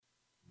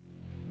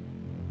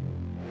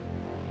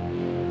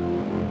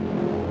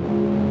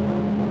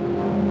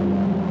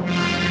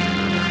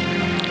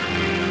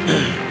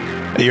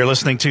You're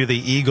listening to the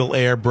Eagle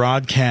Air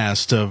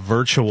broadcast of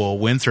virtual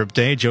Winthrop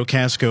Day. Joe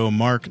Casco,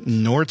 Mark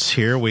Nortz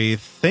here. We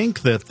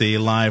think that the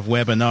live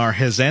webinar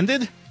has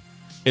ended.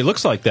 It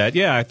looks like that,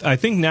 yeah. I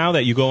think now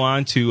that you go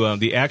on to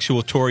the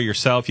actual tour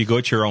yourself, you go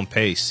at your own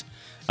pace.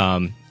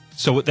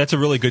 So that's a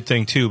really good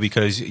thing, too,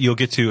 because you'll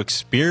get to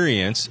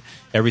experience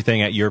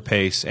everything at your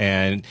pace.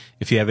 And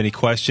if you have any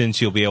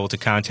questions, you'll be able to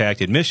contact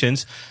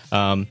admissions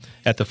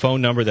at the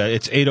phone number that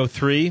it's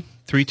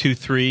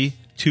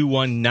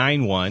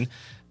 803-323-2191.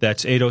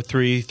 That's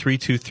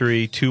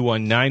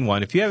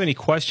 803-323-2191. If you have any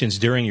questions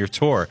during your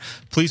tour,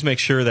 please make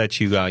sure that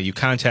you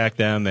contact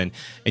them and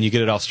you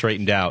get it all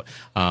straightened out.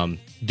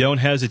 Don't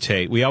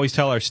hesitate. We always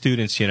tell our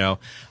students,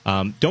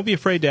 don't be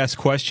afraid to ask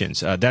questions.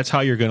 That's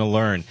how you're going to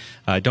learn.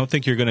 Don't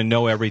think you're going to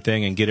know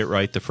everything and get it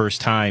right the first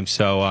time.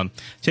 So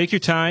take your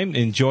time,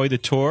 enjoy the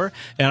tour,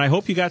 and I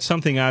hope you got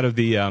something out of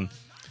the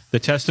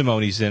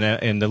testimonies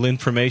and the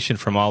information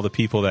from all the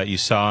people that you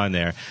saw in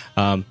there.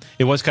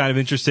 It was kind of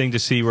interesting to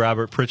see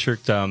Robert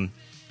Pritchard,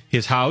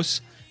 his house,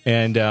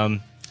 and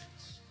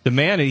the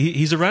man,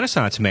 he's a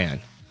Renaissance man.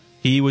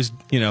 He was,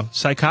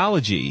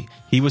 psychology.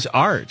 He was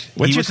art.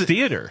 He was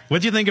theater.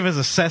 What do you think of his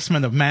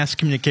assessment of mass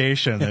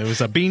communication? It was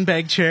a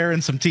beanbag chair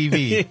and some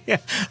TV. Yeah,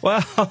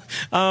 well,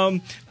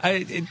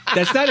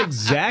 that's not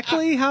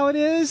exactly how it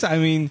is. I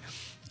mean,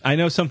 I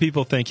know some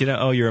people think,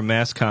 you're a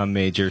mass comm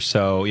major,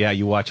 so, yeah,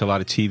 you watch a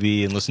lot of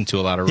TV and listen to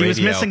a lot of radio. He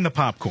was missing the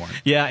popcorn.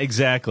 Yeah,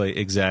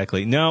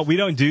 exactly. No, we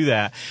don't do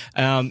that.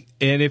 And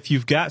if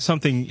you've got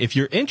something, if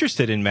you're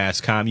interested in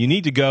mass comm, you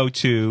need to go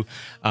to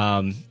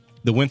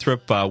the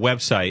Winthrop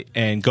website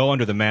and go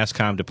under the mass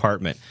comm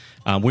department.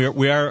 We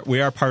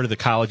are part of the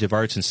College of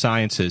Arts and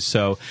Sciences,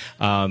 so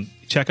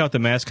check out the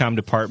Mass Comm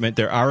department.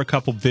 There are a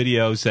couple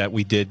videos that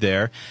we did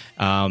there.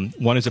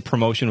 One is a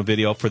promotional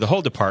video for the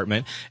whole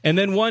department, and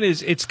then one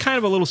it's kind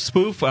of a little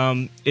spoof.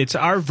 It's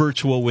our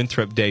virtual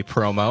Winthrop Day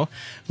promo.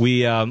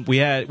 We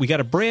got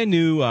a brand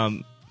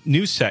new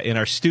news set in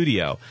our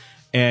studio,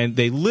 and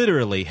they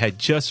literally had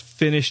just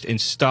finished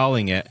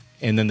installing it,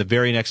 and then the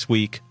very next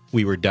week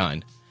we were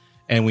done,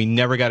 and we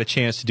never got a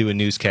chance to do a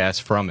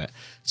newscast from it.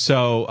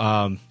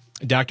 So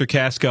Dr.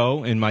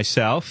 Casco and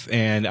myself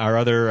and our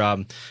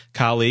other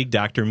colleague,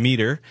 Dr.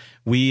 Meter,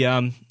 we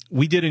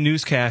did a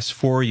newscast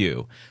for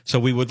you. So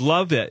we would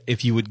love it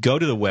if you would go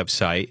to the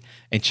website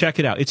and check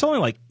it out. It's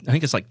only I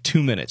think it's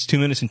 2 minutes, 2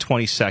 minutes and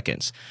 20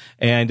 seconds.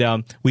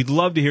 And we'd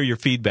love to hear your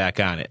feedback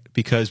on it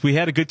because we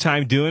had a good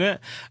time doing it.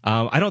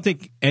 I don't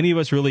think any of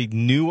us really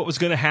knew what was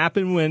going to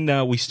happen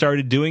when we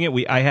started doing it.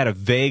 I had a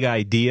vague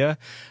idea,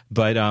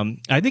 but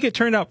I think it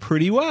turned out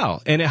pretty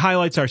well. And it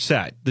highlights our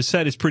set. The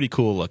set is pretty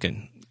cool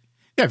looking.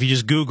 Yeah, if you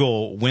just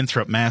Google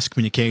Winthrop Mass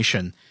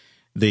Communication,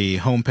 the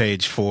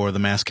homepage for the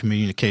Mass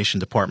Communication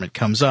Department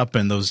comes up,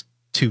 and those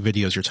two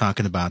videos you're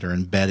talking about are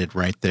embedded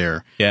right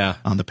there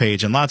on the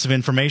page. And lots of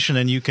information,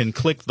 and you can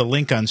click the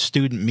link on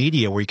Student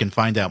Media where you can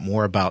find out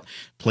more about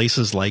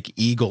places like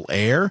Eagle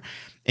Air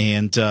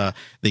and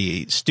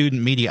the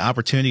student media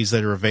opportunities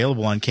that are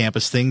available on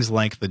campus, things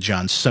like the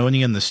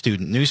Johnsonian, the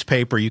student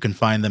newspaper. You can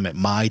find them at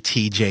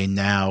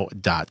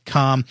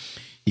mytjnow.com.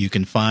 You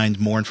can find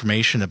more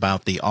information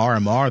about the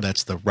RMR.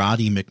 That's the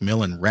Roddy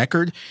McMillan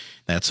Record.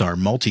 That's our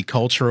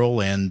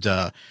multicultural and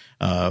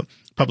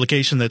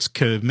publication that's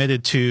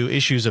committed to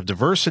issues of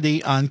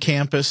diversity on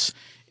campus,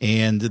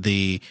 and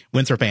the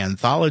Winthrop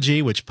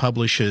Anthology, which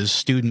publishes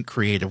student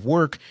creative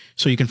work.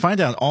 So you can find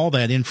out all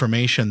that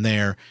information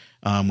there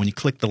when you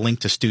click the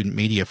link to student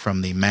media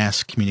from the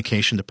Mass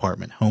Communication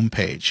Department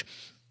homepage.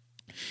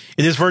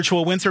 It is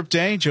Virtual Winthrop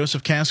Day.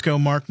 Joseph Casco,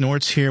 Mark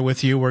Nortz here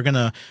with you. We're going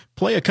to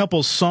play a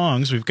couple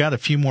songs. We've got a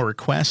few more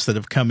requests that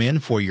have come in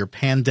for your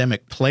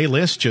pandemic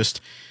playlist. Just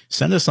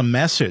send us a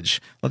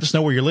message. Let us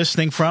know where you're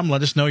listening from.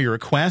 Let us know your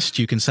request.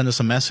 You can send us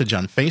a message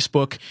on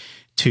Facebook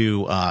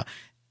to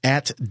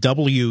at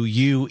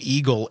WU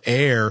Eagle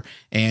Air,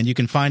 and you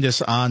can find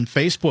us on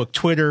Facebook,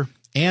 Twitter,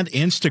 and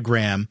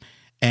Instagram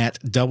at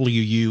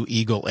WU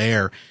Eagle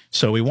Air.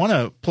 So we want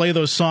to play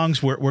those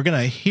songs. We're going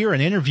to hear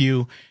an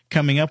interview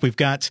coming up. We've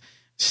got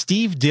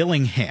Steve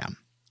Dillingham.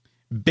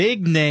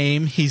 Big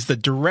name. He's the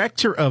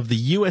director of the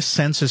U.S.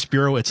 Census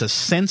Bureau. It's a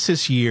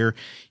census year.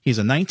 He's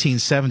a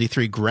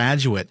 1973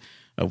 graduate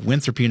of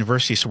Winthrop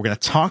University. So we're going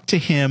to talk to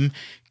him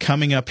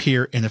coming up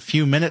here in a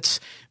few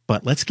minutes.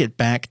 But let's get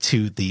back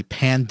to the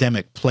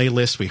pandemic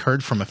playlist. We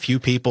heard from a few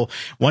people.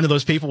 One of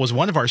those people was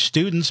one of our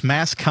students,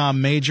 Mass Comm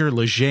major,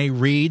 Leger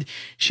Reed.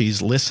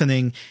 She's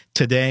listening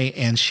today,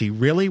 and she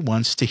really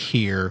wants to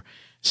hear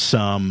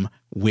some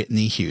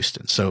Whitney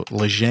Houston. So,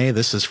 Leger,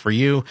 this is for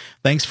you.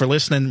 Thanks for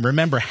listening.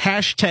 Remember,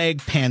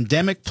 hashtag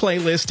pandemic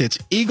playlist. It's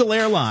Eagle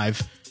Air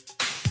Live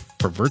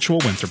for Virtual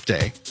Winthrop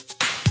Day.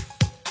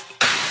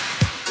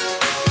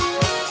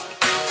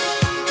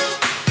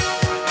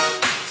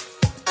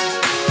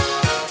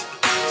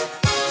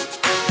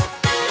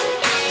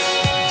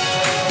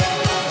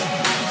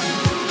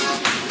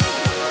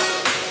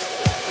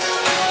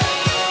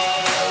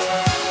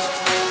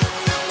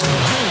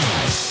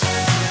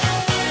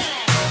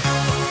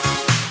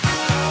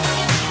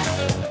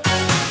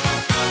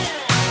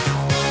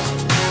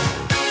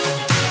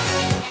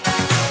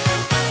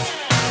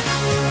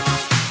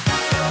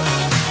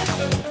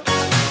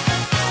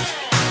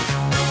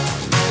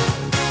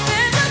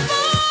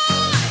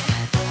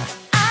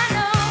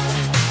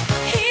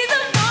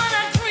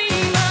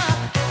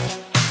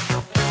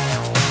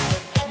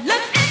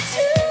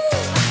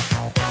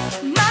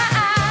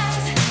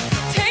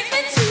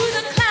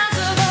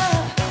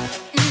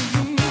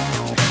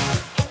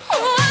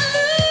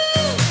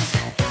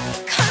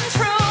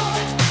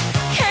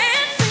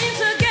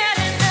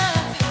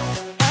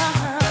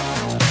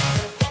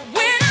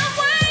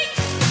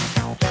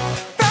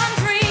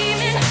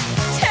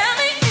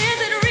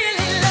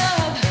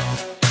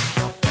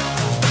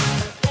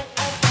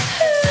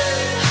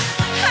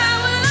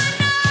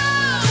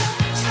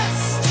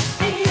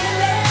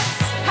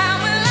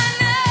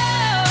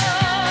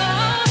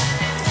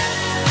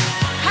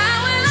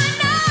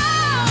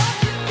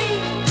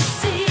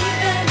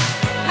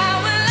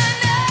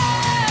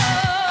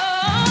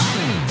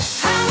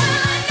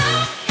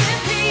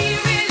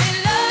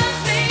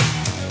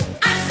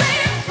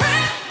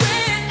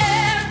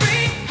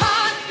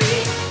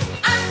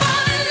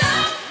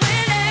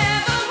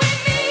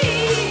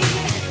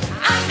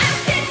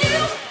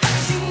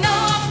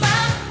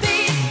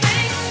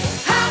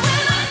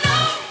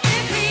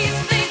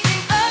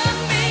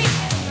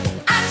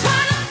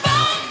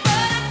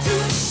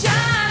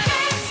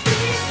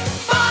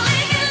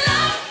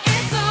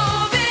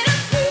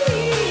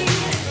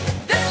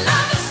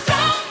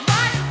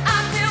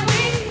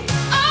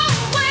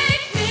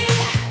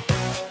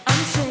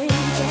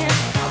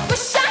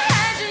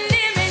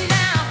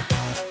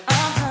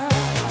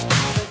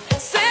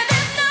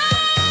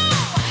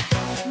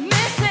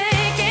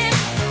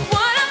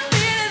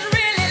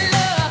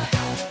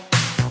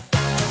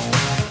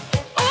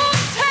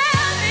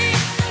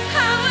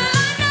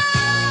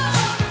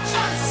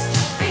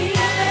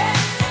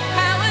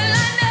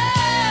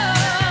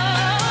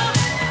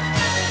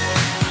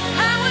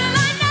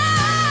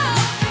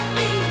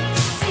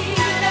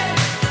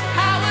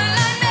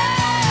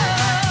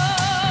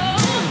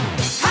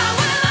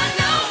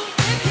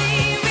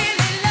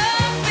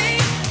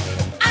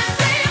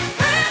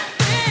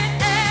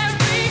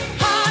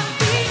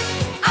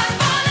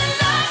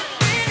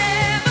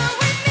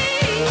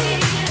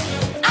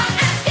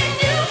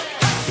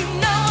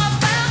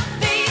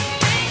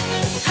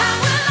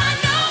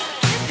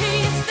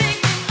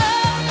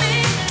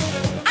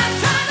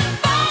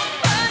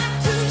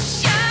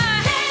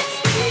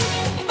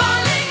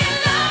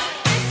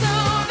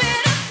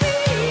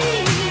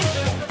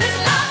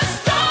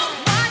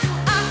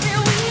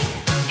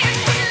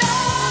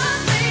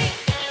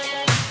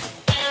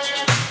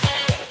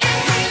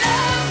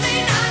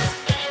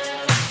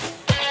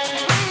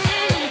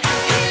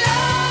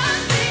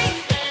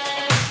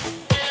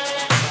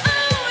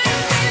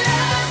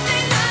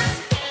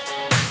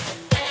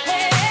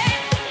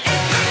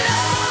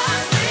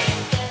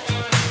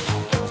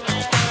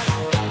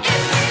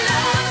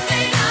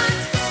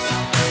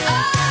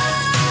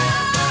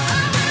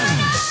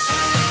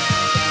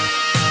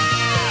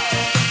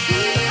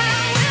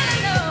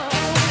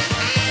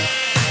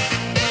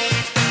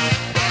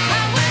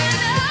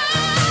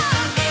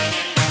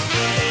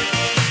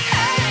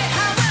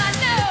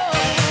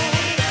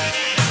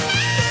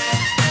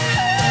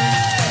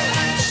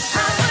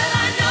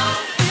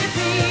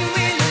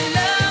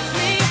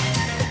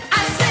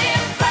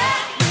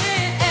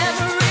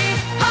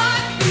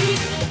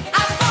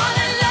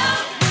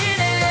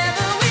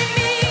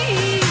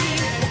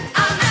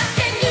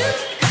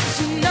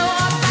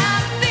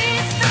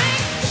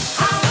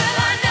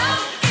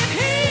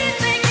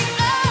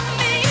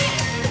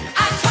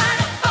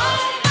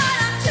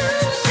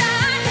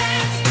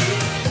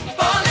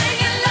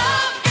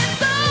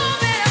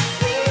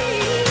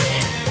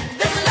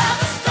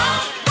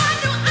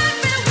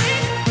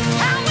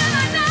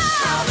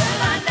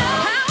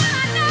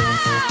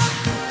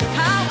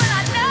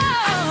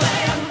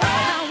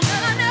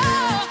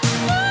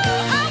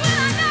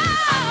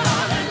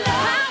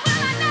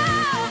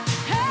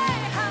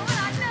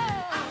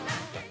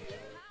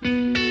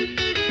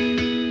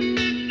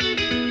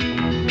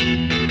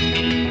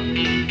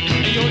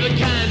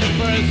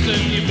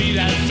 you meet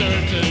at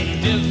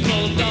certain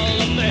dismal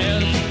dull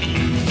affairs.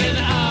 Sit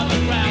out the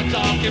crowd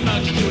talking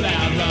much too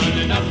loud,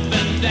 running up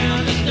and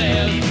down the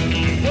stairs.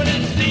 Well,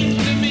 it seems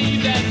to me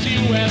that you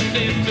have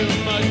seen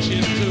too much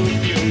in too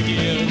few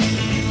years.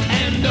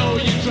 And though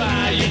you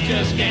try, you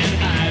just can't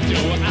hide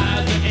your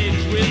eyes are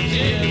itch with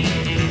tears.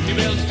 You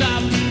will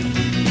stop,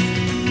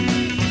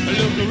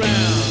 look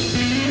around.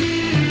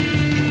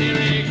 Here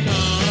it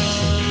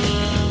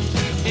comes,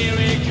 here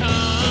it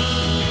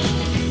comes,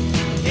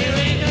 here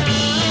it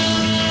comes,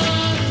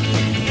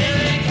 here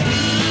it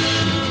comes.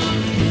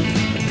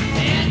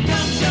 Here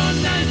comes your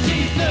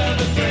 19th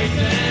nervous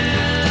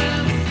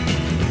breakdown.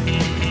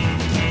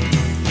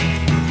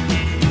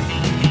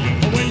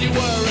 When you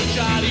were a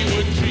child, you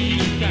were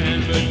treated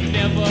kind, but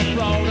never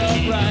brought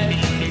up right.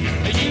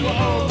 You were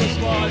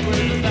overspoiled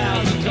with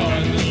 1,000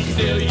 toys, and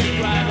still you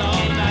cried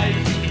all night.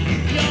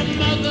 Your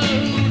mother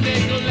who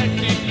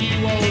neglected you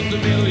owes $1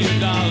 million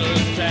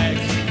tax,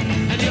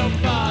 and your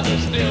father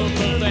still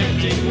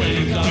perfecting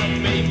ways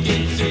of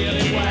making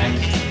silly wax.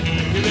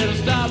 You better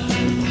stop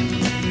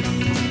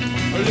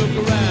or look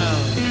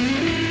around.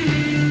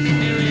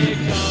 Here it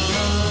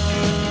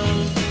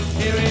comes,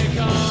 here it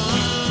comes,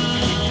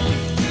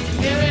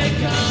 here it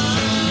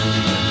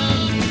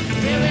comes,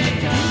 here it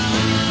comes.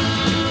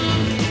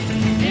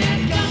 Here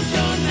comes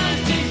your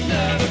 19th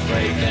nervous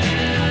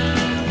breakdown.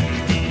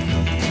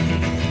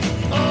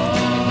 Oh,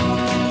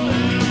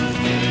 who's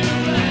to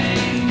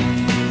blame?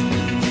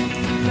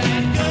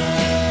 That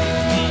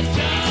girl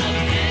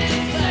just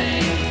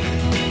insane.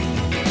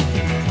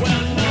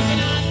 Well, nothing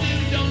I do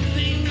don't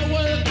seem to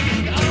work.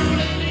 The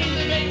only thing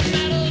that makes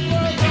matters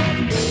worse.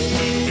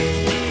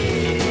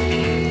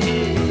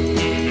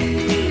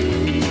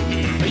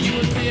 You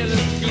were still in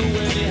school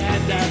when you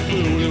had that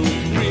fool who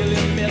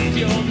really messed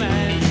your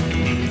mind.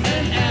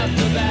 And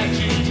after that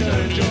you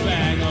turned your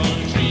back on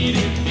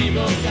treating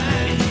people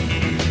kind.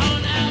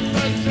 On our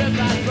first trip I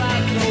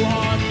tried so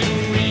hard to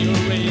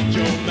rearrange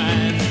your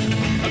mind.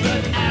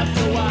 But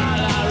after a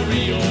while I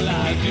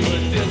realized you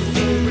were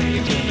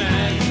disarranging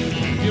mind.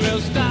 You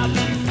will stop,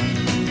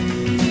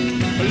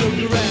 look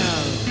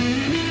around.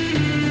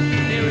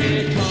 Here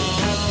it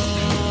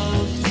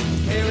comes,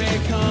 here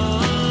it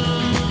comes,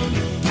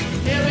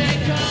 here it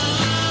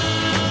comes,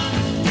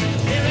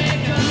 here it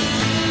comes.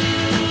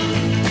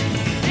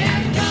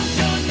 Here comes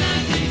your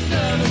 19th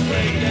nervous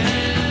breakdown.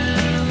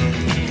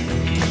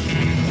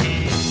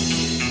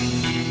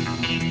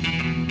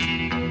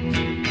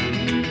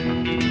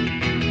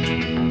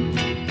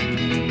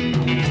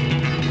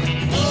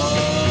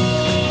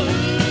 Oh,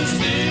 who's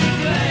to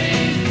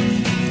blame?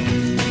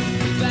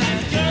 That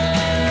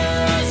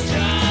girl's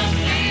just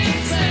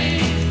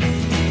insane.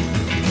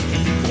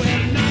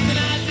 Well, nothing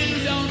I do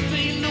don't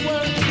seem to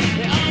work.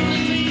 The only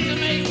thing that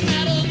makes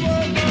matters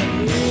worse.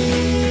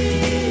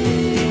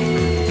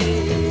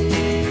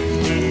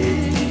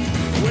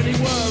 When you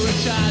were a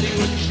child, you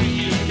were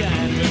treated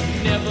kind, but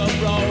never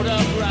brought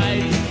up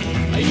right.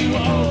 You were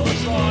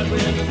overspoiled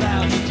with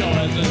 1,000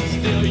 toys, and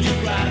still you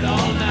cried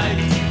all night.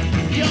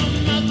 Your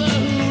mother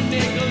who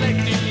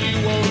neglected you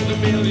owes $1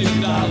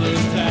 million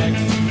tax,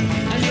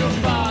 and your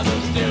father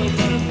still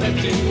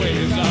perfecting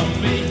ways of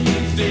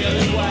making steel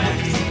and wax.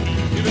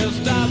 You will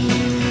stop and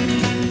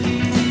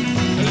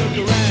look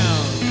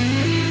around.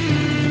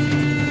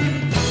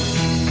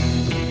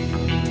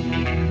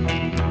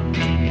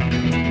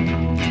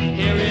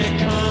 Here it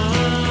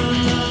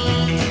comes,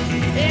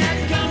 here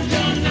comes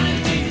your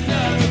 19th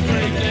nervous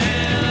breakdown.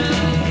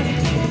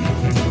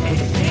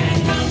 Here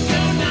comes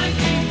your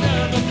 19th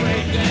nervous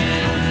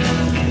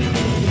breakdown.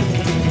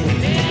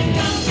 Here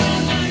comes your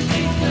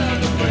 19th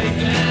nervous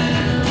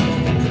breakdown.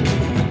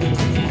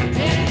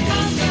 Here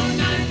comes your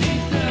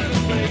 19th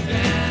nervous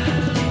breakdown.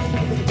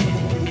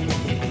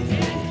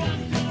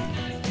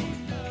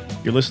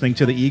 You're listening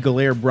to the Eagle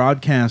Air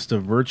broadcast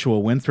of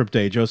Virtual Winthrop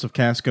Day. Joseph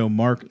Casco,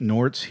 Mark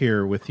Nortz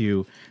here with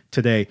you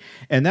today.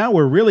 And now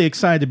we're really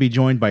excited to be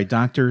joined by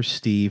Dr.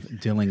 Steve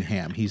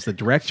Dillingham. He's the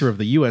director of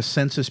the U.S.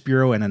 Census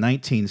Bureau and a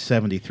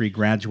 1973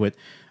 graduate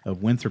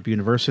of Winthrop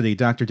University.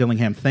 Dr.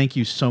 Dillingham, thank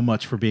you so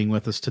much for being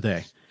with us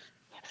today.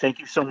 Thank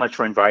you so much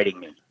for inviting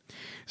me.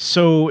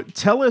 So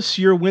tell us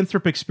your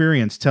Winthrop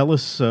experience. Tell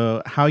us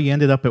how you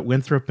ended up at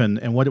Winthrop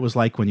and what it was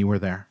like when you were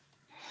there.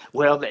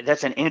 Well,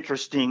 that's an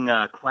interesting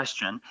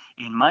question.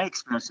 In my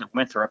experience at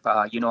Winthrop,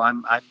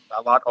 I'm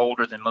a lot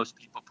older than most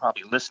people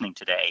probably listening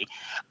today,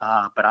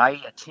 but I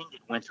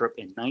attended Winthrop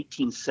in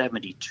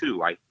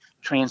 1972. I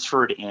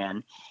transferred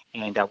in,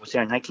 and I was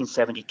there in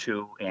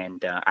 1972,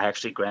 and I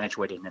actually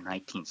graduated in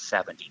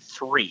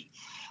 1973.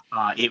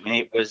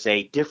 It was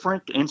a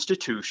different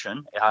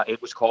institution.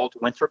 It was called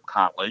Winthrop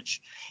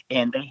College,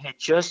 and they had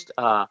just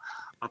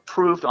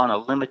approved on a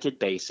limited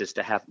basis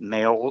to have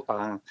male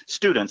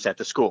students at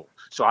the school.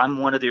 So I'm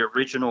one of the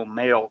original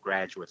male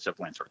graduates of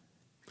Winthrop.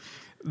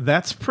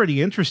 That's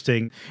pretty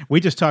interesting. We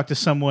just talked to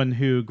someone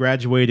who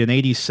graduated in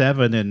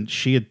 87, and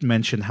she had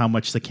mentioned how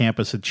much the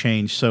campus had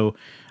changed. So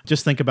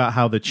just think about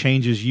how the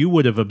changes you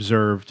would have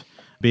observed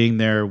being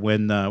there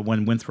when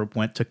Winthrop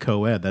went to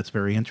co-ed. That's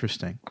very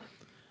interesting.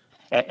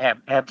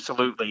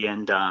 Absolutely,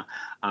 and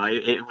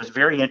it was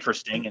very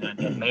interesting.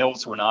 And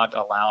males were not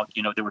allowed.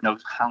 There were no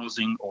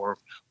housing or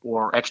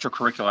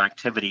extracurricular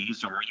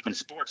activities or even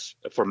sports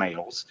for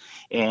males,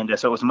 and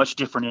so it was a much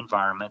different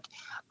environment.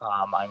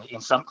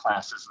 In some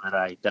classes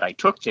that I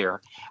took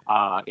there,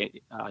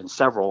 in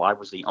several, I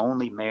was the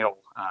only male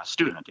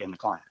student in the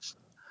class.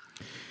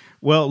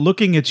 Well,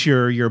 looking at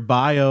your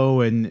bio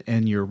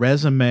and your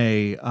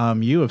resume,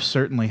 you have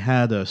certainly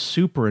had a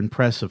super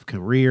impressive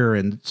career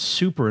and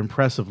super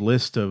impressive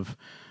list of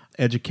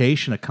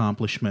education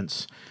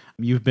accomplishments.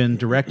 You've been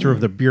director of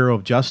the Bureau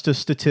of Justice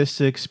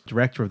Statistics,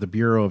 director of the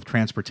Bureau of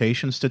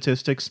Transportation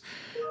Statistics.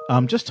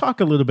 Just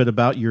talk a little bit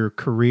about your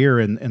career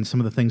and some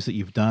of the things that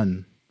you've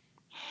done.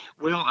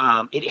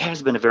 Well, it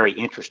has been a very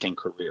interesting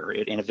career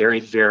and a very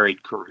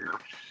varied career.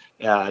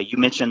 You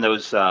mentioned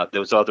those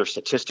other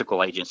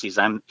statistical agencies.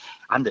 I'm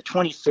the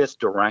 25th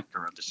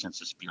director of the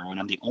Census Bureau, and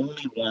I'm the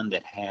only one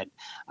that had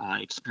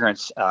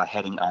experience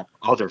heading up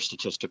other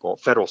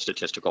federal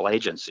statistical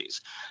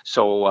agencies.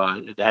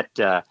 So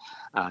that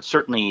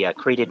certainly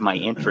created my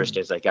interest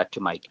as I got to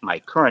my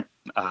current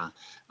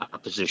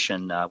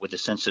position with the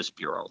Census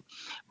Bureau.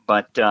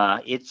 But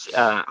I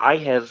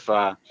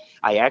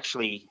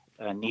actually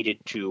needed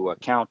to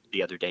count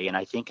the other day, and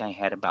I think I've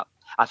had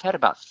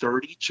about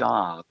 30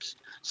 jobs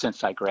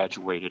since I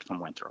graduated from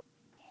Winthrop,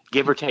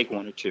 give or take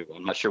one or two.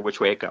 I'm not sure which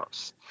way it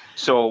goes.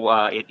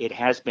 So it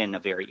has been a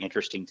very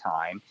interesting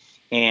time.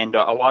 And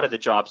a lot of the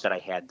jobs that I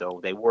had, though,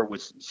 they were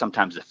with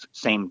sometimes the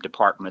same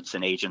departments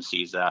and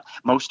agencies.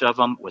 Most of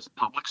them was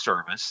public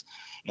service.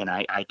 And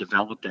I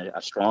developed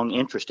a strong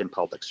interest in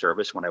public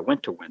service when I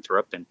went to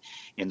Winthrop and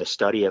in the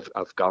study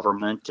of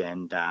government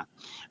and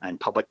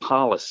public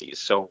policies.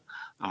 So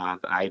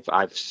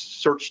I've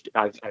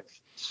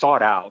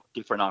sought out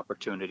different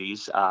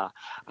opportunities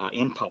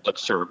in public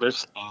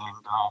service, and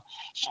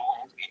so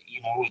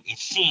it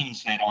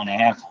seems that on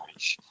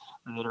average,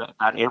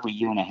 about every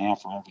year and a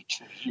half or every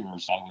 2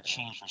 years, I would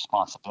change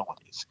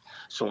responsibilities.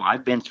 So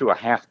I've been through a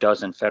half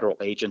dozen federal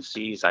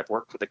agencies. I've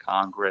worked for the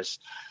Congress,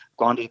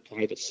 gone to the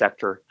private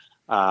sector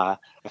a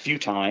few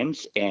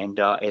times, and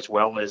as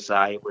well as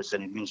I was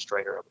an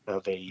administrator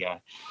of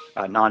a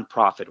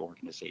nonprofit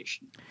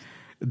organization.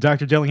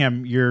 Dr.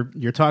 Dillingham,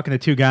 you're talking to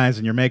two guys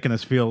and you're making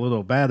us feel a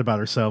little bad about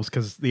ourselves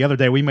because the other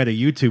day we made a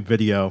YouTube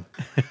video.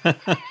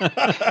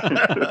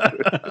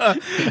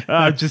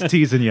 I'm just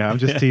teasing you.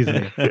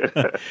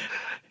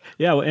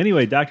 Yeah. Well,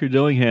 anyway, Dr.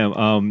 Dillingham,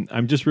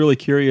 I'm just really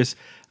curious.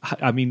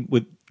 I mean,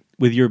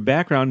 with your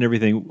background and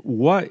everything,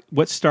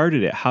 what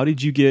started it? How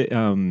did you get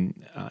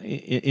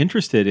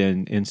interested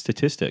in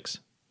statistics?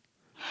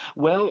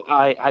 Well,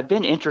 I've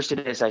been interested,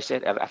 as I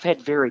said, I've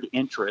had varied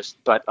interest,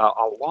 but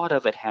a lot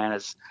of it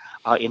has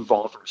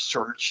involved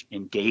research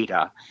and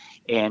data.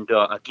 And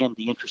again,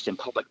 the interest in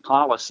public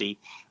policy,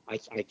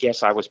 I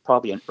guess I was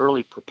probably an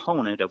early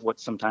proponent of what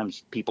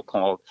sometimes people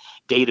call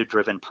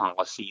data-driven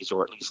policies,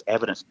 or at least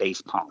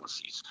evidence-based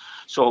policies.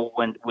 So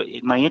when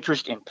my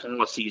interest in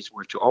policies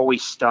were to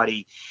always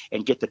study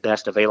and get the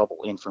best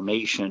available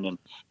information and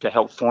to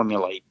help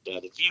formulate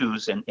the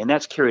views, and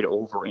that's carried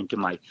over into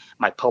my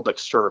public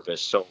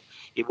service. So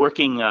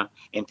working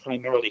and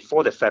primarily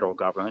for the federal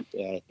government,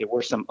 there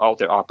were some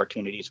other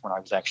opportunities when I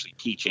was actually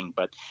teaching,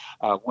 but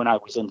when I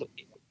was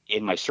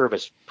in my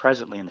service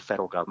presently in the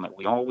federal government,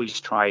 we always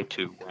try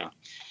to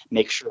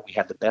make sure we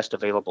have the best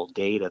available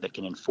data that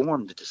can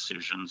inform the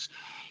decisions.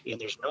 And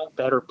there's no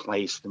better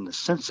place than the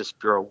Census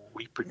Bureau, where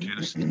we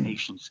produce the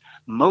nation's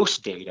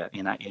most data,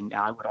 and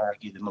I would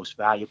argue the most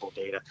valuable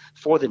data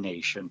for the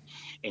nation.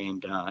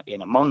 And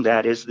among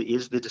that is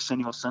the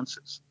decennial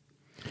census.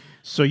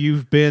 So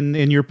you've been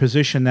in your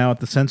position now at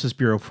the Census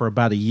Bureau for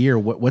about a year.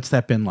 What's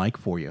that been like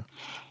for you?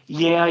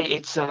 Yeah,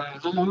 it's a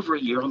little over a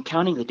year. I'm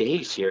counting the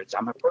days here.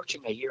 I'm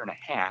approaching a year and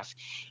a half,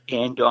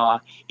 and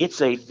it's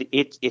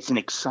an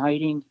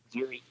exciting,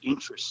 very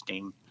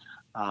interesting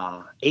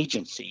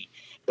agency.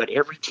 But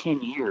every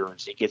 10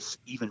 years, it gets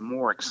even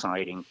more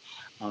exciting.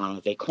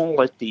 They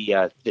call it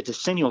the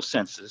decennial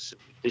census.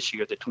 This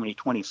year, the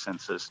 2020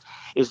 census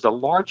is the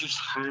largest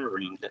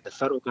hiring that the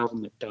federal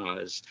government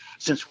does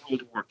since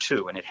World War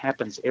II, and it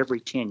happens every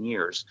 10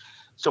 years.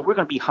 So we're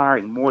going to be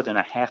hiring more than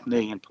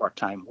 500,000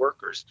 part-time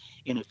workers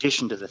in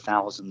addition to the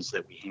thousands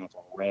that we have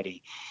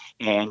already.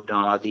 And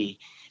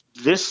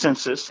this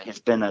census has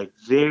been a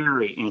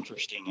very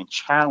interesting and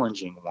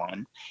challenging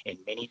one in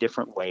many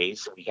different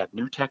ways. We have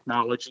new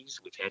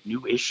technologies, we've had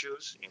new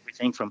issues,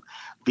 everything from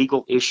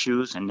legal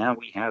issues, and now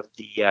we have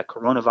the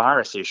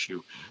coronavirus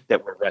issue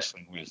that we're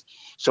wrestling with.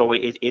 So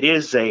it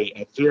is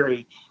a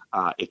very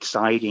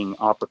exciting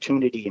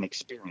opportunity and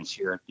experience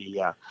here at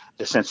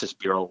the Census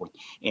Bureau.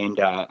 And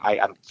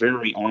I'm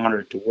very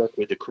honored to work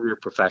with the career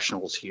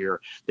professionals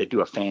here that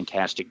do a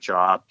fantastic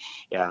job.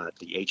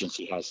 The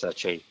agency has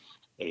such a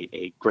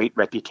great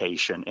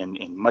reputation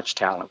and much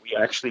talent. We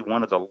are actually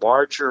one of the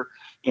larger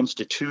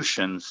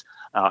institutions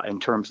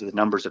in terms of the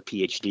numbers of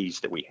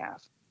PhDs that we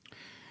have.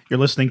 You're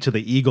listening to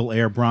the Eagle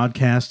Air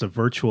broadcast of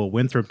Virtual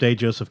Winthrop Day.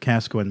 Joseph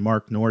Casco and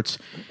Mark Nortz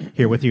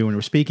here with you, and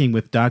we're speaking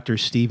with Dr.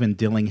 Stephen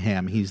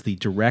Dillingham. He's the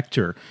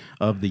director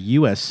of the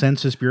U.S.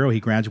 Census Bureau. He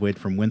graduated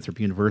from Winthrop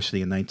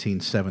University in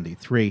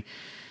 1973.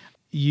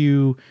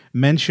 You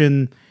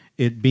mentioned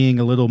it being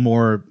a little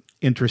more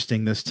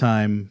interesting this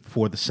time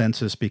for the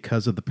census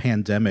because of the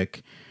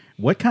pandemic.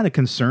 What kind of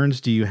concerns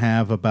do you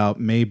have about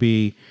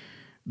maybe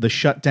the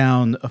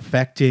shutdown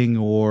affecting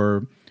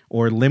or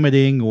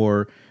limiting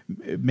or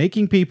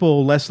making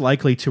people less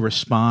likely to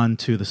respond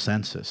to the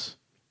census?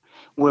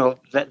 Well,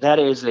 that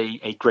is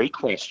a great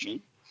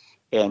question,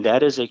 and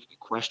that is a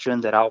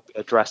question that I'll be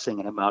addressing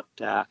in about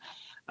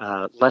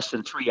less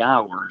than 3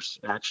 hours,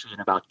 actually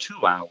in about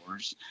 2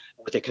 hours,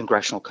 with a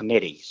congressional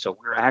committee. So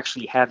we're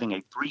actually having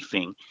a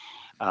briefing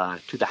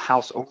to the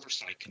House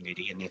Oversight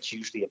Committee, and it's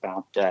usually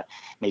about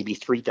maybe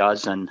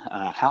 36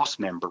 House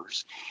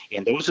members.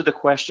 And those are the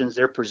questions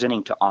they're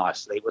presenting to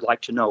us. They would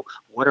like to know,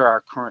 what are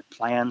our current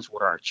plans,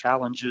 what are our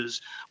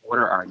challenges, what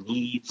are our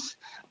needs,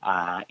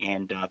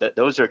 and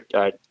those are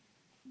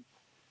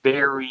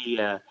very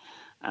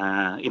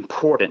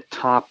important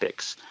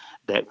topics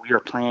that we are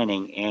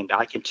planning. And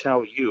I can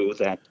tell you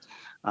that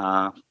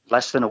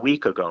less than a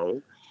week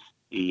ago,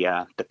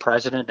 the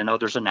president and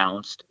others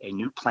announced a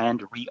new plan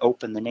to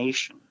reopen the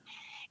nation.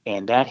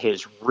 And that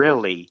has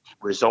really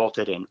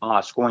resulted in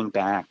us going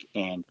back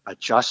and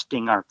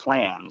adjusting our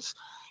plans.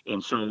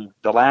 And so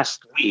the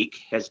last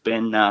week has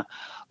been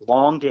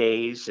long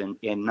days and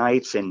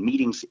nights and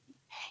meetings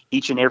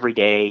each and every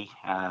day,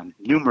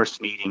 numerous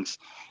meetings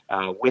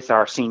with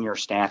our senior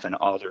staff and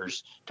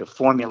others to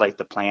formulate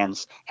the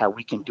plans, how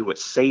we can do it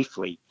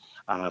safely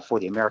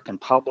for the American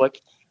public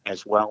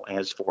as well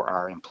as for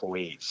our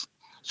employees.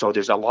 So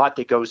there's a lot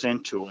that goes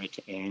into it,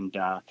 and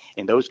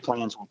those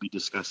plans we'll be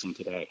discussing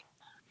today.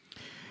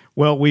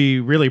 Well,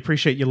 we really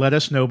appreciate you let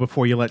us know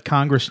before you let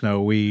Congress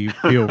know. We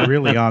feel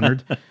really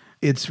honored.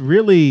 It's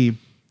really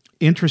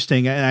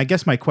interesting, and I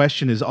guess my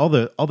question is all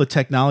the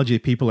technology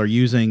people are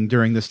using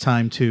during this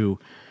time to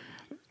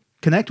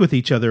connect with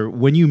each other.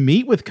 When you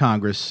meet with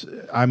Congress,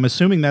 I'm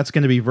assuming that's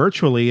going to be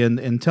virtually,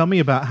 and tell me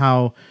about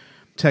how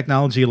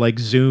technology like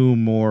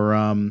Zoom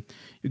or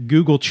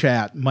Google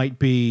Chat might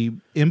be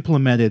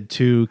implemented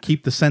to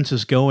keep the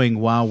census going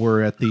while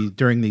we're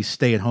during these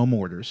stay-at-home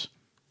orders.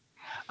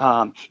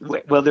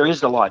 Well, there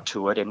is a lot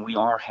to it, and we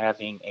are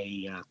having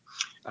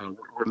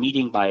we're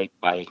meeting by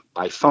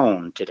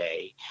phone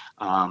today,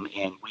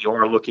 and we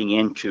are looking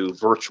into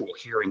virtual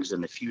hearings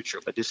in the future.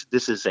 But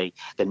this is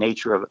the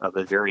nature of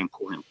a very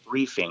important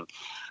briefing.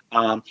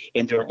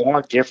 And there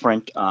are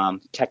different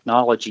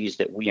technologies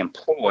that we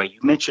employ. You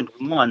mentioned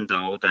one,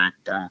 though, that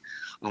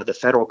the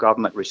federal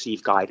government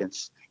received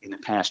guidance in the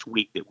past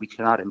week that we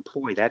cannot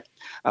employ that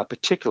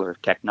particular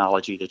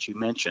technology that you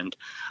mentioned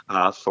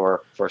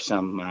for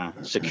some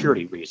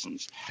security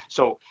reasons.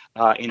 So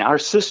in our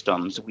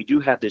systems, we do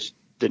have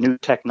the new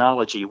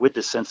technology with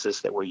the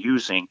census that we're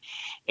using,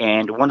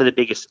 and one of the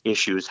biggest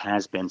issues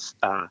has been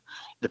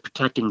the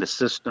protecting the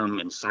system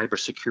and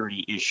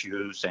cybersecurity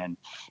issues and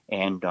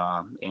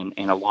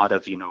a lot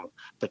of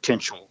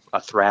potential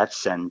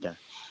threats and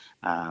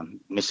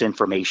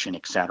misinformation,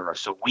 et cetera.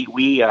 So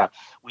we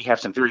have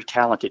some very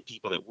talented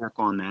people that work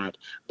on that,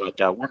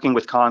 but working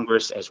with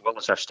Congress as well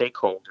as our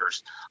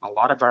stakeholders, a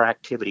lot of our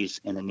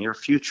activities in the near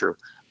future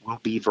will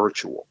be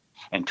virtual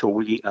until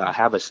we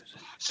have a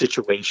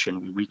situation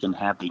where we can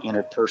have the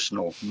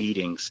interpersonal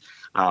meetings,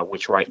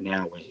 which right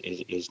now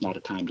is not a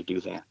time to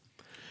do that.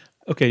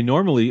 Okay,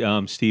 normally,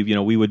 Steve,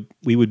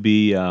 we would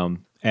be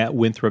at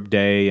Winthrop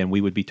Day, and we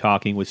would be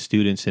talking with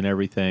students and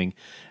everything,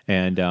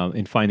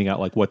 and finding out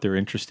like what they're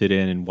interested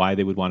in and why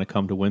they would want to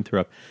come to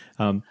Winthrop.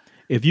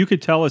 If you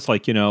could tell us,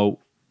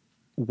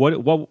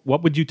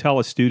 what would you tell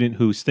a student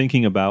who's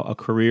thinking about a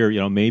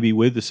career, maybe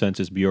with the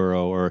Census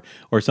Bureau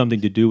or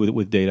something to do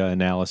with data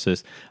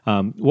analysis?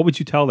 What would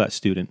you tell that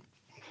student?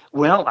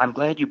 Well, I'm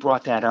glad you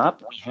brought that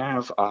up.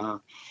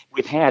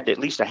 We've had at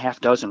least a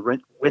half dozen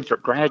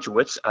Winthrop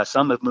graduates.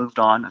 Some have moved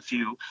on, a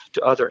few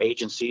to other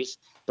agencies,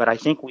 but I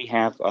think we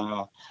have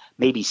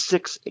maybe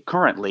 6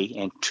 currently,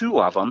 and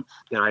 2 of them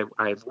that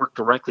I've worked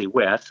directly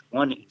with.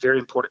 One very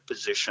important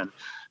position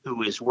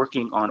who is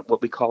working on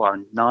what we call our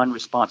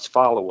non-response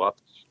follow-up,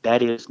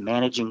 that is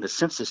managing the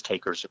census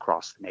takers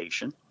across the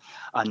nation.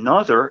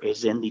 Another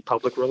is in the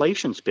public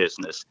relations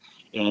business,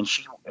 and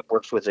she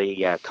works with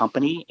a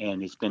company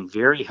and has been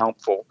very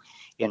helpful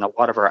in a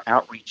lot of our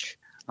outreach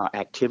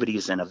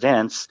activities and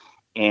events.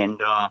 And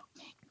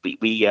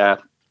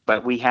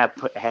but we have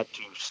had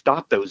to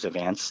stop those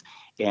events,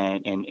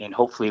 and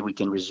hopefully we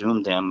can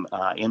resume them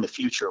in the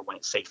future when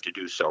it's safe to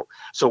do so.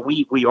 So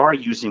we are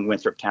using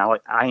Winthrop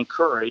Talent. I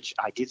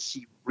did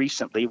see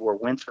recently where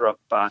Winthrop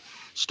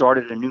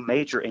started a new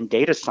major in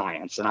data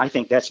science, and I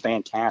think that's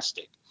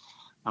fantastic.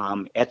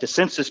 At the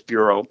Census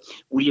Bureau,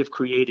 we have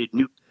created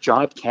new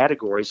job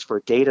categories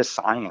for data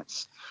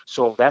science.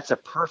 So that's a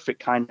perfect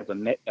kind of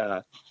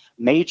a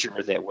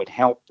major that would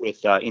help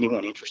with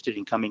anyone interested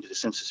in coming to the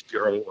Census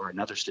Bureau or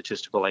another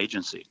statistical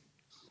agency.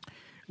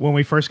 When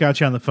we first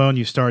got you on the phone,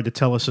 you started to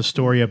tell us a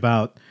story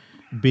about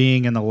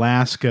being in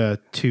Alaska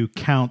to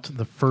count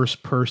the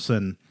first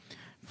person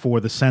for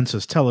the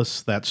census. Tell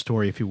us that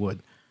story, if you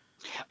would.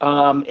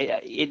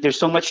 There's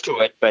so much to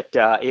it, but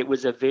it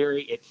was a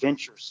very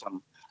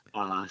adventuresome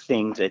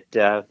thing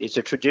that is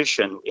a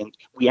tradition. And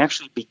we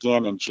actually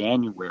began in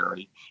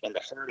January in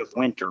the heart of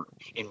winter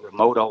in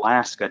remote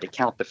Alaska to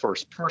count the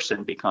first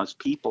person because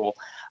people,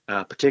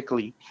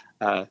 particularly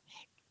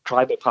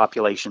tribal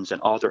populations and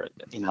other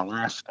in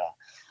Alaska,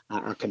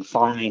 are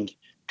confined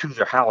to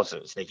their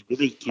houses. They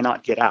really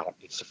cannot get out.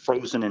 It's a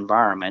frozen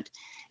environment.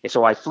 And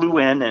so I flew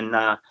in and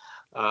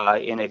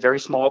in a very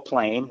small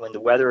plane when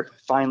the weather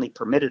finally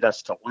permitted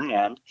us to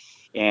land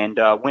and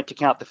went to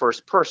count the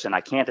first person.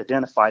 I can't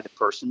identify the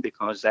person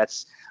because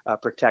that's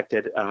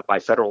protected by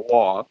federal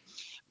law.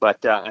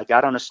 But I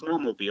got on a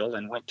snowmobile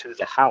and went to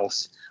the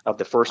house of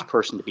the first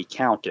person to be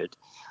counted.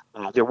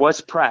 There was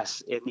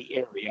press in the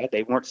area.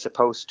 They weren't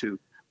supposed to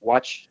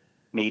watch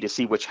me to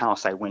see which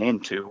house I went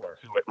into or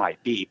who it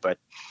might be, but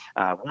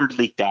word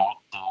leaked out,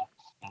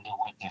 and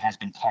there has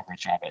been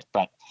coverage of it.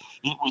 But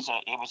it was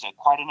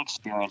quite an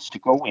experience to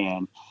go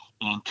in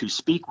and to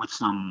speak with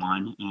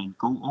someone and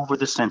go over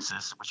the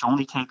census, which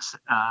only takes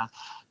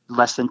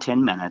less than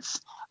 10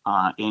 minutes.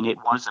 And it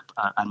was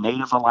a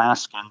native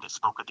Alaskan that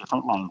spoke a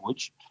different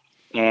language.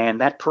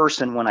 And that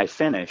person, when I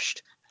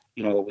finished,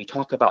 we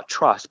talk about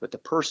trust, but the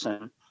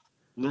person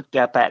looked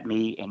up at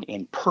me and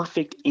in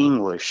perfect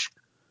English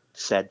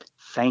said,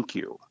 "Thank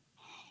you."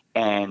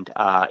 And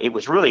it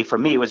was really, for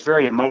me, it was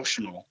very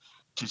emotional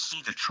to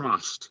see the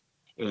trust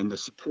and the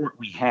support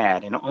we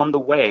had. And on the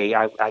way,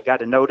 I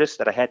got a notice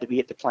that I had to be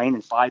at the plane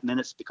in 5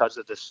 minutes because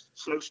of this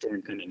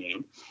snowstorm coming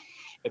in.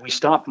 And we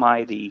stopped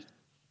by the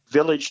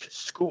village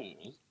school,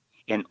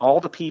 and all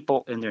the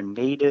people in their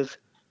native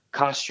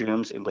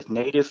costumes and with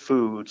native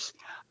foods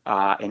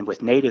and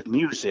with native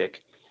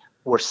music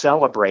were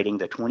celebrating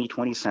the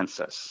 2020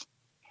 census.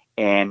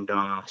 And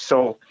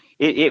so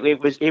it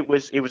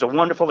was a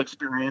wonderful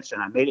experience,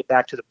 and I made it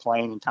back to the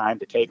plane in time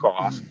to take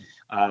off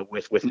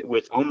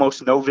with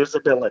almost no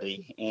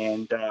visibility.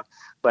 And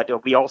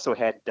but we also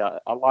had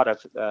a lot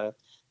of the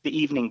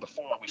evening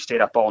before. We stayed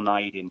up all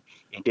night and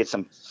did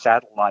some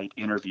satellite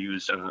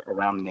interviews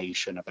around the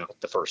nation about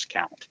the first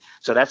count.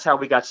 So that's how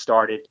we got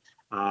started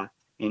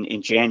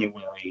in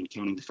January in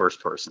counting the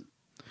first person.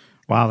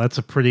 Wow, that's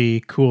a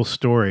pretty cool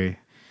story.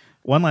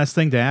 One last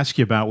thing to ask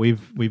you about.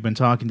 We've been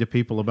talking to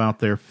people about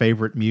their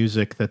favorite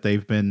music that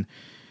they've been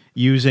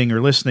using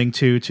or listening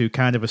to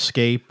kind of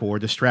escape or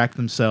distract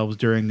themselves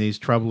during these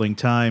troubling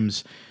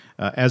times.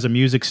 As a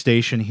music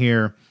station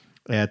here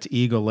at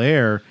Eagle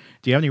Air,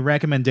 do you have any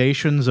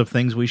recommendations of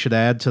things we should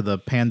add to the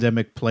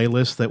pandemic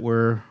playlist that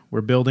we're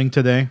building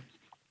today?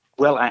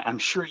 Well, I'm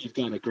sure you've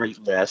got a great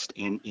list,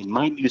 and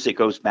my music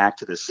goes back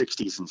to the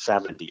 60s and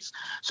 70s.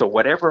 So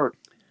whatever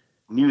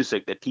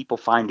music that people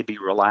find to be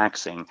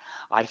relaxing,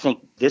 I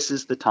think this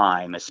is the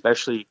time,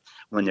 especially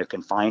when they're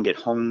confined at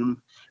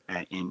home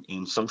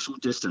in social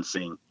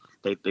distancing,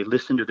 they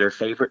listen to their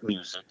favorite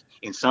music,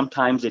 and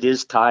sometimes it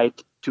is tied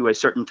to a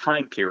certain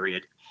time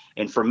period.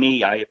 And for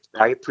me, I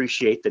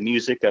appreciate the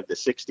music of the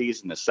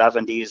 60s and the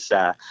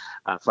 70s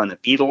from the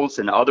Beatles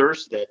and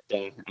others that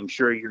I'm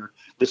sure your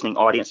listening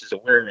audience is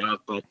aware of,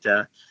 but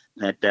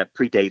that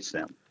predates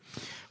them.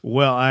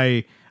 Well,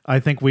 I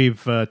think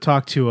we've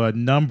talked to a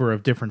number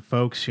of different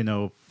folks,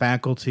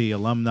 faculty,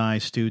 alumni,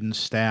 students,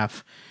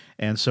 staff,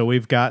 and so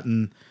we've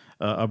gotten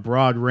a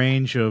broad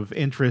range of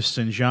interests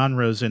and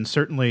genres, and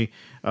certainly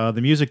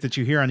the music that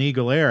you hear on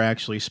Eagle Air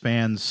actually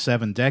spans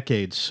 7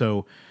 decades,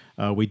 so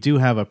we do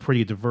have a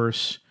pretty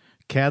diverse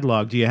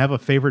catalog. Do you have a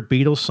favorite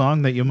Beatles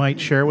song that you might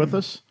share with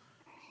us?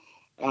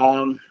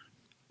 I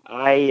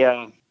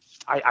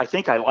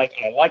think I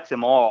like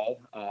them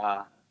all.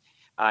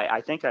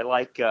 I think I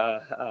like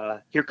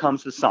 "Here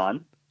Comes the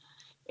Sun,"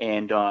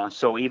 and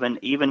so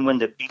even when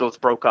the Beatles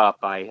broke up,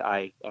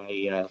 I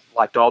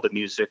liked all the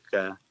music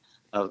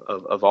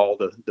of all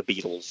the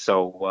Beatles.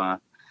 So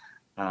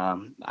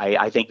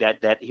I think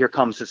that "Here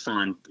Comes the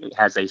Sun"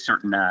 has a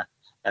certain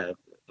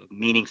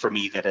meaning for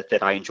me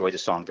that I enjoy the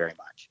song very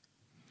much.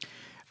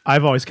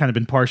 I've always kind of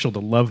been partial to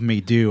 "Love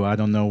Me Do." I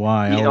don't know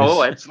why.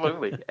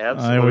 Absolutely.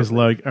 I always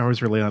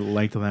really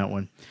liked that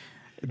one.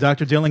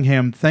 Dr.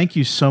 Dillingham, thank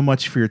you so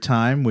much for your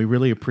time. We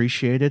really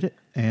appreciate it,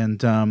 and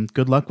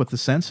good luck with the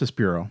Census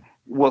Bureau.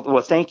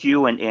 Well, thank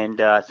you, and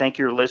thank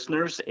your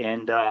listeners,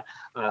 and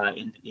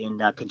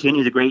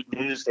continue the great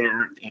news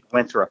there in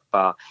Winthrop.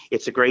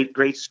 It's a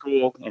great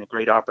school and a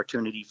great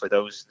opportunity for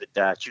those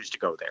that choose to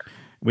go there.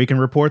 We can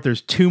report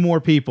there's 2 more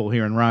people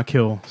here in Rock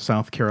Hill,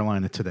 South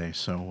Carolina today.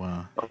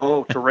 So,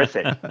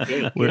 terrific!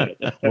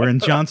 We're in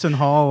Johnson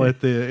Hall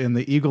in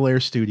the Eagle Air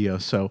studio.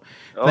 So,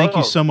 thank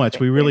you so much.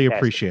 We really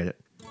appreciate it.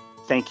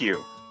 Thank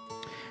you.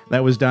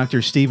 That was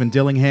Dr. Stephen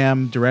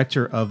Dillingham,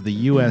 director of the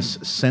U.S.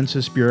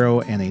 Census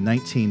Bureau and a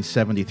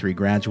 1973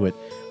 graduate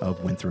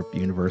of Winthrop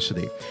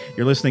University.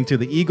 You're listening to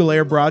the Eagle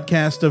Air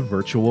broadcast of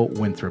Virtual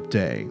Winthrop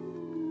Day.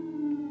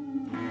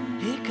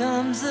 Here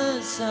comes the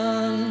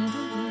sun.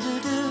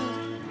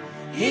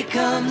 Here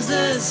comes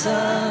the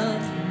sun,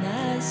 and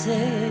I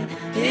say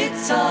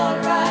it's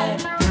alright.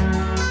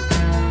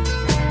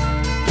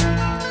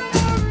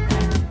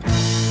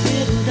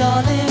 Little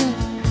darling,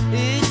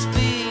 it's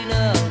been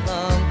a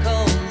long,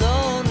 cold,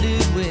 lonely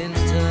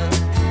winter.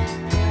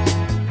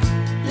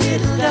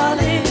 Little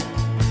darling,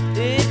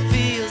 it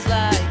feels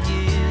like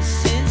years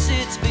since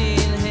it's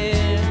been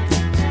here.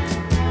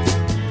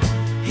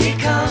 Here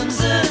comes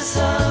the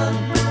sun.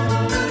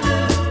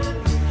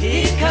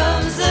 Here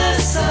comes the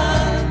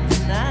sun.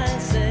 And I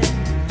say,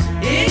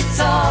 it's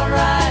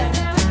alright.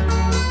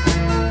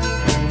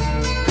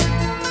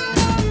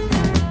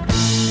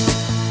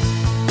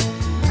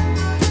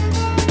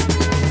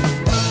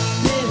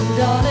 Little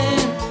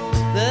darling,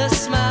 the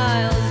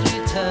smiles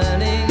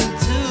returning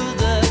to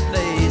the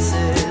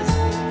faces.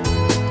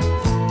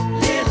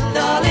 Little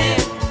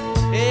darling,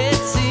 it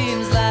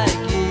seems like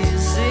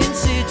years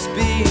since it's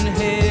been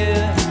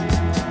here.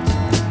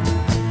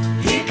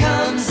 Here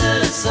comes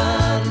the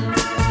sun.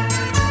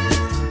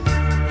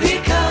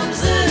 Here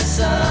comes the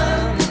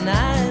sun. And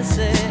I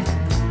say,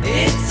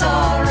 it's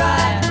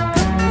alright.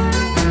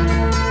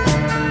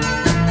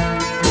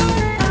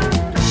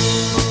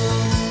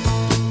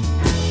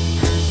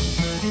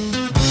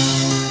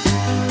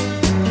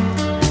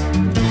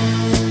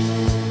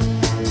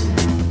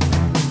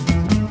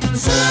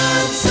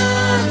 Sun,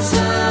 sun,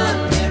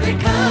 sun, here it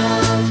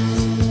comes.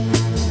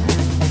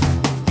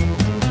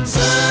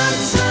 Sun,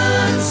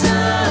 sun,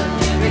 sun,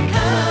 here it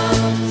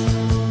comes.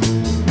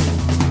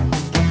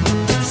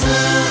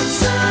 Sun,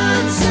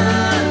 sun,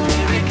 sun,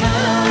 here it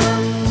comes.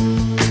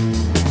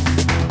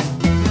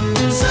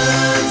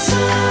 Sun,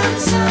 sun,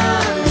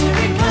 sun, here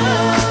it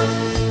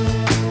comes.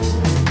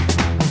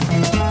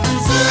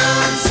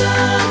 Sun,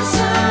 sun,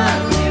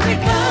 sun, here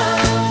it comes.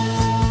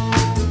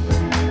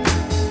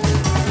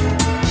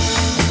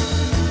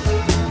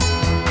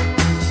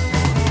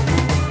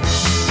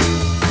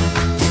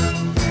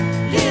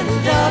 Little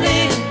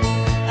darling,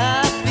 I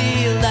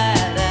feel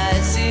that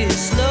ice is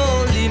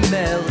slowly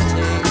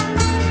melting.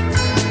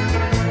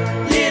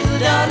 Little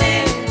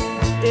darling,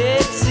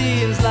 it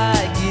seems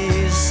like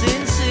years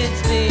since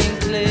it's been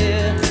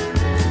clear.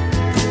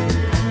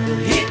 But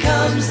here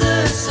comes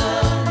the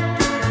sun.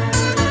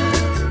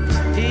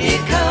 Here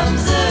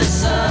comes the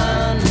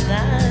sun. And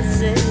I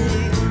say,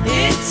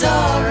 it's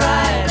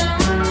alright.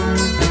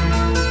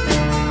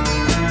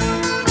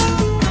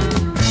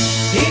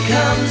 Here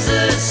comes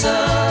the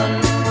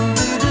sun.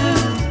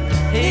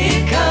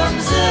 Here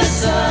comes the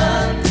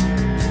sun.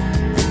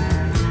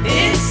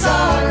 It's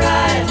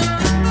alright.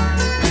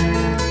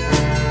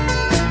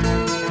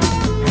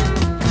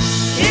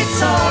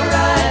 It's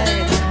alright.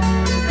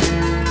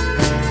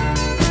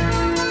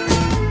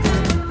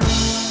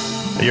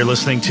 You're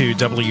listening to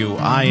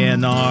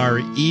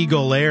WINR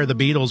Eagle Air, the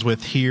Beatles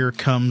with Here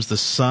Comes the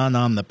Sun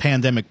on the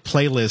pandemic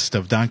playlist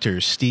of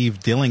Dr. Steve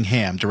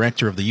Dillingham,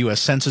 director of the U.S.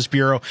 Census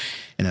Bureau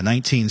and a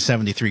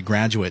 1973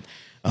 graduate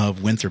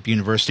of Winthrop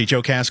University.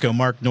 Joe Casco,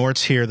 Mark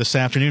Nortz here this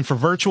afternoon for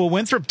Virtual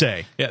Winthrop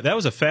Day. Yeah, that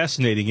was a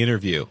fascinating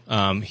interview.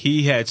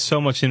 He had so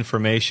much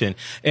information,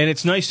 and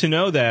it's nice to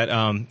know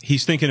that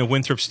he's thinking of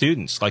Winthrop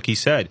students. Like he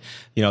said,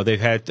 you know,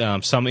 they've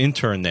had some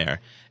intern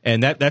there,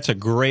 and that's a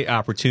great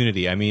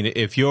opportunity. I mean,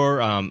 if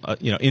you're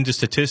you know, into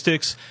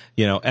statistics,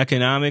 you know,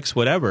 economics,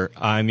 whatever,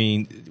 I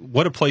mean,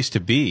 what a place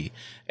to be.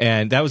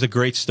 And that was a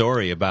great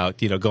story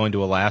about, you know, going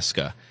to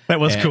Alaska. That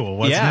was cool,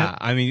 wasn't it? Yeah,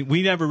 I mean,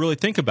 we never really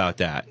think about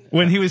that.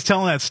 When he was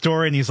telling that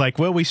story and he's like,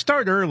 well, we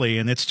start early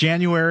and it's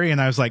January. And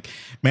I was like,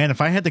 man,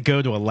 if I had to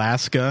go to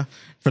Alaska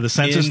for the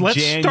census, In let's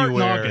January. start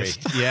in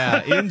August.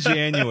 Yeah, in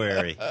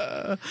January.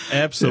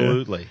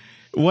 Absolutely.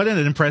 What an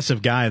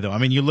impressive guy, though. I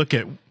mean, you look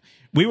at,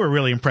 we were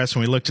really impressed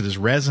when we looked at his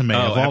resume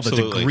of all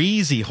absolutely. the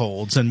degrees he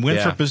holds, and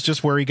Winthrop Yeah. is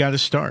just where he got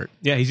his start.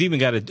 Yeah, he's even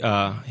got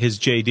his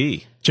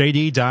JD.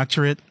 JD,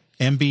 doctorate,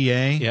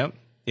 MBA. Yep.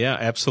 Yeah,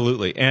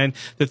 absolutely. And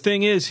the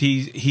thing is,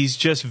 he's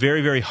just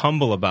very, very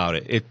humble about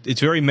it.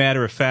 It's very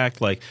matter of fact,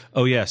 like,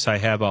 oh, yes, I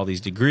have all these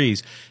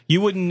degrees.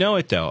 You wouldn't know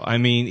it, though. I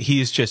mean, he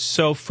is just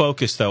so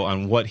focused, though,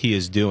 on what he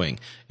is doing.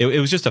 It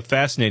was just a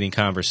fascinating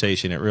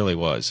conversation. It really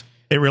was.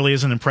 It really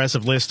is an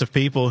impressive list of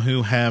people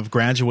who have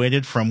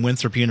graduated from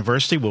Winthrop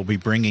University. We'll be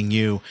bringing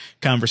you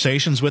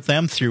conversations with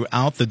them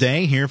throughout the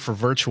day here for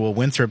Virtual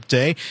Winthrop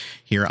Day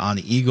here on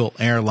Eagle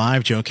Air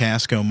Live. Joe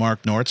Casco,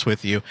 Mark Nortz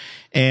with you.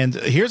 And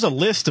here's a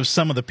list of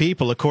some of the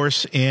people. Of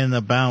course, in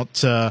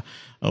about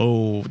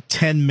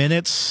 10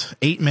 minutes,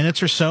 8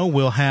 minutes or so,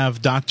 we'll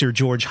have Dr.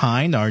 George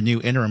Hine, our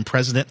new interim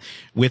president,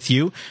 with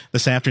you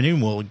this afternoon.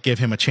 We'll give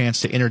him a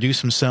chance to introduce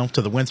himself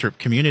to the Winthrop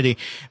community.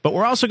 But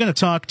we're also going to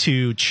talk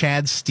to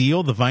Chad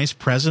Steele, the vice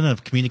president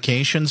of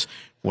communications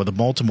for the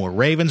Baltimore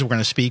Ravens. We're going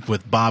to speak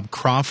with Bob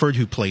Crawford,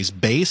 who plays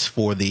bass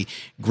for the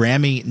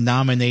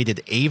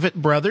Grammy-nominated Avett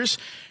Brothers.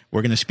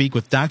 We're going to speak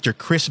with Dr.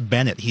 Chris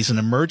Bennett. He's an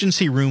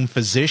emergency room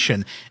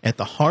physician at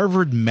the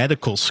Harvard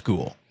Medical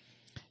School.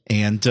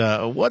 And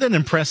what an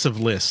impressive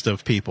list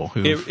of people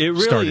who It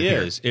really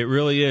is. It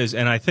really is.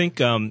 And I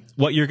think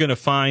what you're going to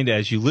find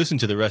as you listen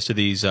to the rest of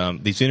these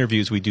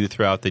interviews we do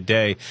throughout the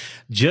day,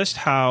 just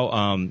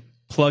how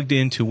plugged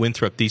into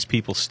Winthrop these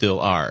people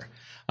still are.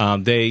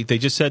 They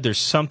just said there's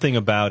something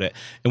about it.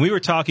 And we were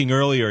talking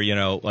earlier,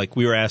 like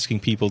we were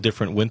asking people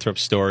different Winthrop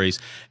stories,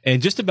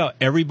 and just about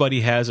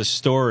everybody has a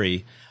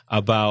story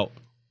about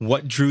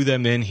what drew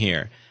them in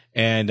here.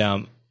 And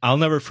I'll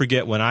never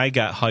forget when I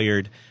got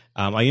hired,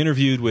 I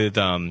interviewed with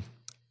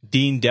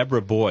Dean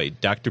Deborah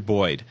Boyd, Dr.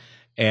 Boyd,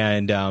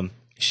 and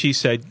she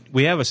said,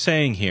 we have a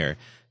saying here.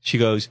 She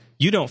goes,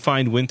 you don't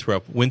find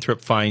Winthrop,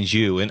 Winthrop finds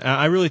you. And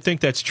I really think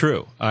that's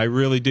true. I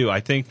really do. I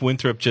think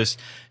Winthrop just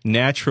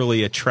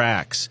naturally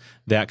attracts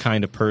that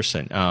kind of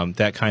person,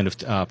 that kind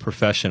of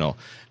professional,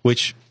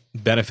 which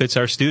benefits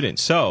our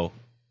students. So,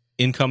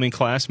 incoming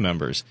class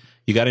members,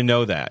 you got to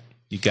know that.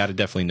 You got to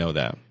definitely know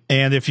that.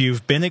 And if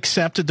you've been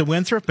accepted to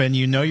Winthrop and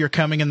you know you're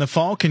coming in the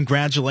fall,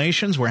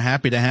 congratulations. We're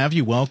happy to have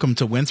you. Welcome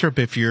to Winthrop.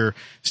 If you're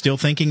still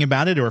thinking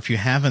about it or if you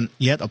haven't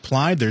yet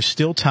applied, there's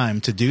still time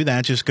to do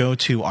that. Just go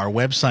to our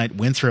website,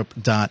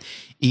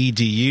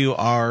 winthrop.edu.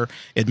 Our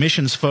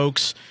admissions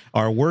folks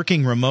are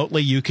working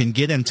remotely. You can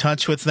get in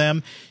touch with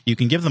them. You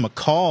can give them a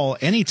call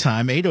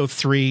anytime,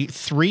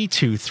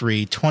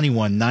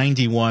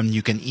 803-323-2191.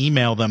 You can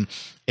email them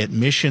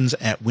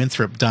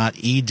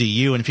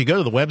admissions@winthrop.edu. And if you go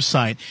to the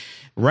website,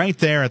 right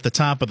there at the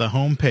top of the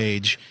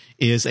homepage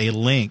is a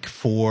link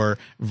for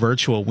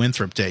Virtual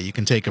Winthrop Day. You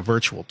can take a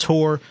virtual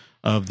tour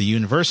of the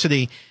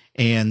university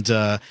and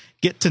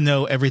get to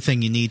know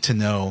everything you need to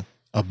know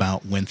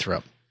about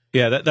Winthrop.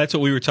 Yeah, that's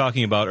what we were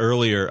talking about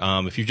earlier.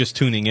 If you're just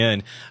tuning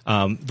in,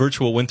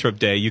 Virtual Winthrop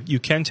Day, you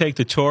can take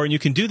the tour, and you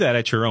can do that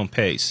at your own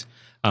pace.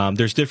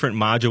 There's different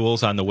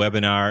modules on the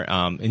webinar,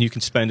 and you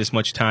can spend as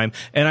much time.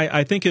 And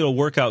I think it'll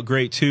work out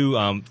great,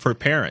 too, for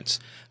parents.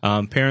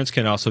 Parents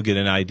can also get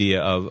an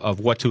idea of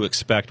what to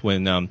expect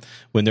when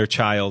their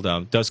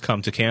child does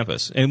come to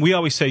campus. And we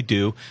always say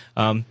do.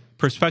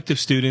 Prospective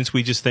students,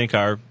 we just think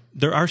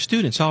they're our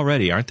students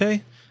already, aren't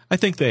they? I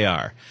think they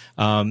are.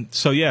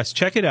 So, yes,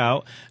 check it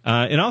out.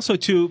 And also,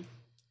 too,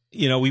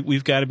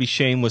 we've got to be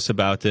shameless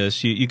about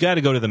this. You got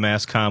to go to the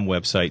MassCom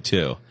website,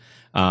 too.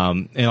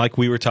 And like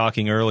we were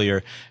talking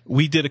earlier,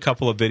 we did a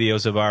couple of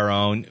videos of our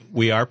own.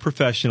 We are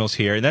professionals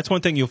here. And that's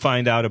one thing you'll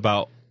find out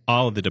about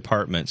all of the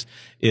departments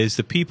is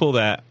the people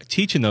that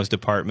teach in those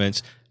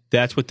departments,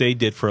 that's what they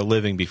did for a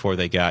living before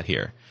they got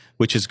here,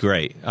 which is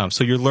great.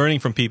 So you're learning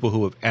from people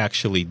who have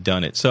actually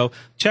done it. So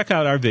check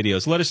out our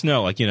videos. Let us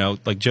know.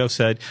 Like Joe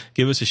said,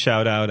 give us a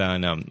shout out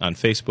on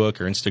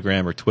Facebook or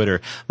Instagram or Twitter.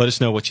 Let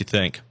us know what you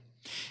think.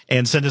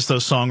 And send us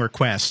those song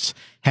requests.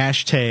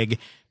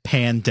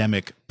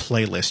 #Pandemic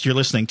Playlist. You're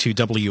listening to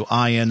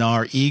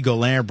WINR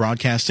Eagle Air,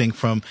 broadcasting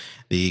from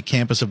the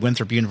campus of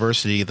Winthrop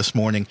University this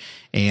morning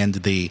and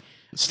the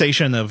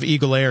station of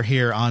Eagle Air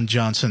here in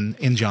Johnson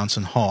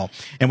Hall.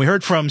 And we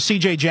heard from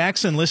C.J.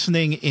 Jackson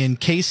listening in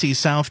Casey,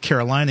 South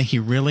Carolina. He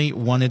really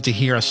wanted to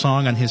hear a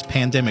song on his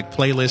Pandemic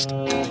Playlist.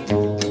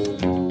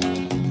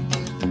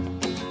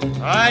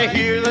 I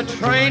hear the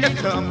train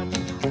a-comin',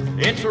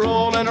 it's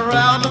rolling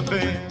around the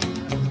bend,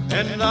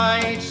 and I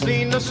ain't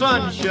seen the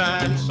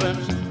sunshine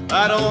since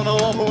I don't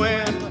know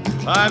when.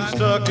 I'm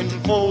stuck in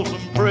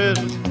Folsom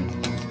Prison,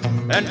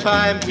 and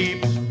time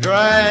keeps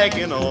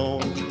dragging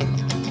on.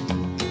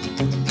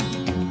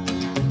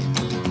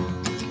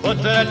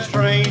 But that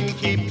train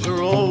keeps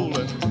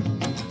rolling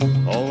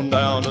on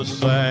down to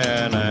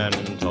San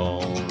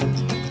Antone.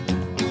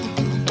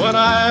 When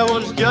I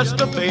was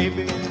just a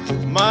baby,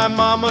 my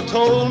mama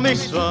told me,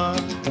 son,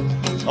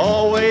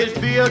 always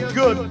be a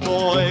good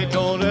boy,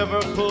 don't ever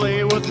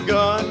play with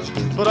guns.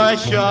 But I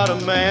shot a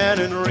man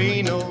in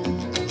Reno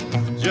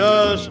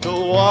just to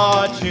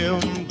watch him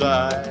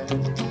die.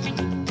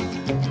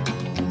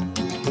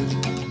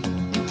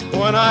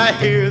 When I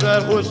hear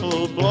that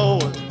whistle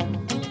blowing,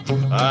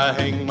 I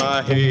hang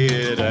my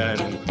head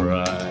and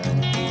cry.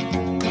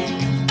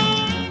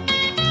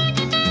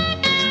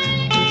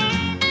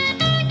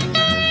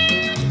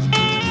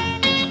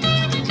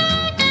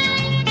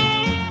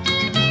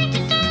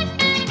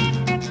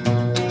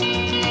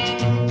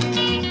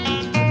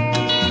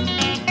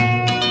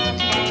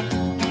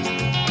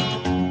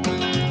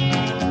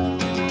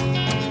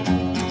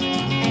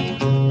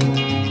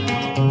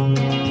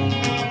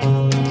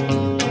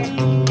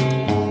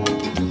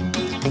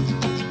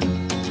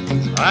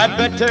 I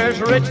bet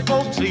there's rich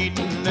folks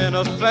eating in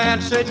a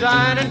fancy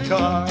dining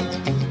car.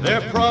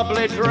 They're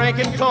probably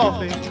drinking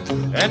coffee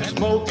and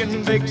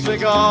smoking big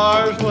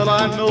cigars. Well,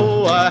 I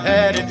know I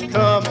had it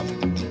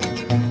coming.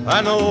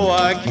 I know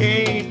I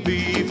can't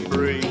be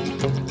free.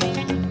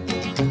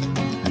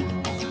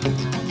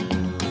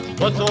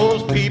 But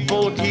those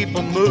people keep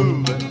a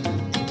moving,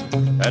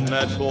 and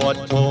that's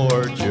what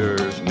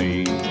tortures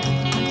me.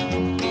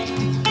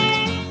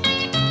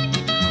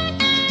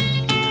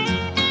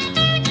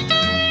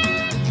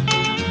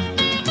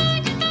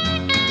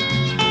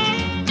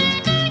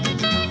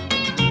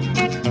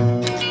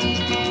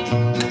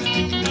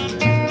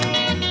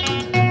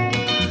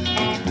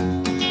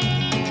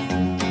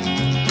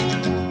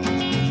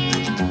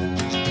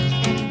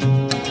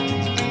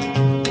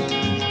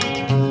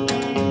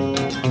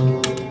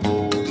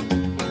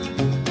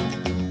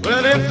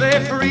 Well, if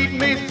they freed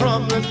me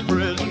from this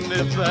prison,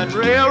 if that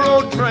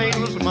railroad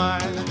train was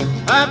mine,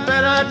 I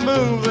bet I'd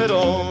move it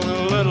on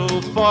a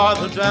little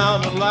farther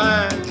down the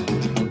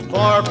line,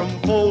 far from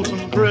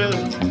Folsom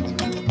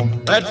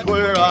Prison. That's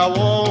where I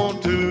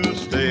want to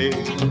stay.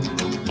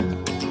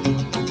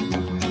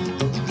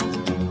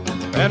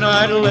 And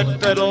I'd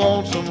let that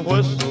lonesome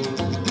whistle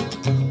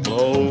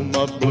blow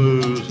my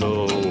blues away.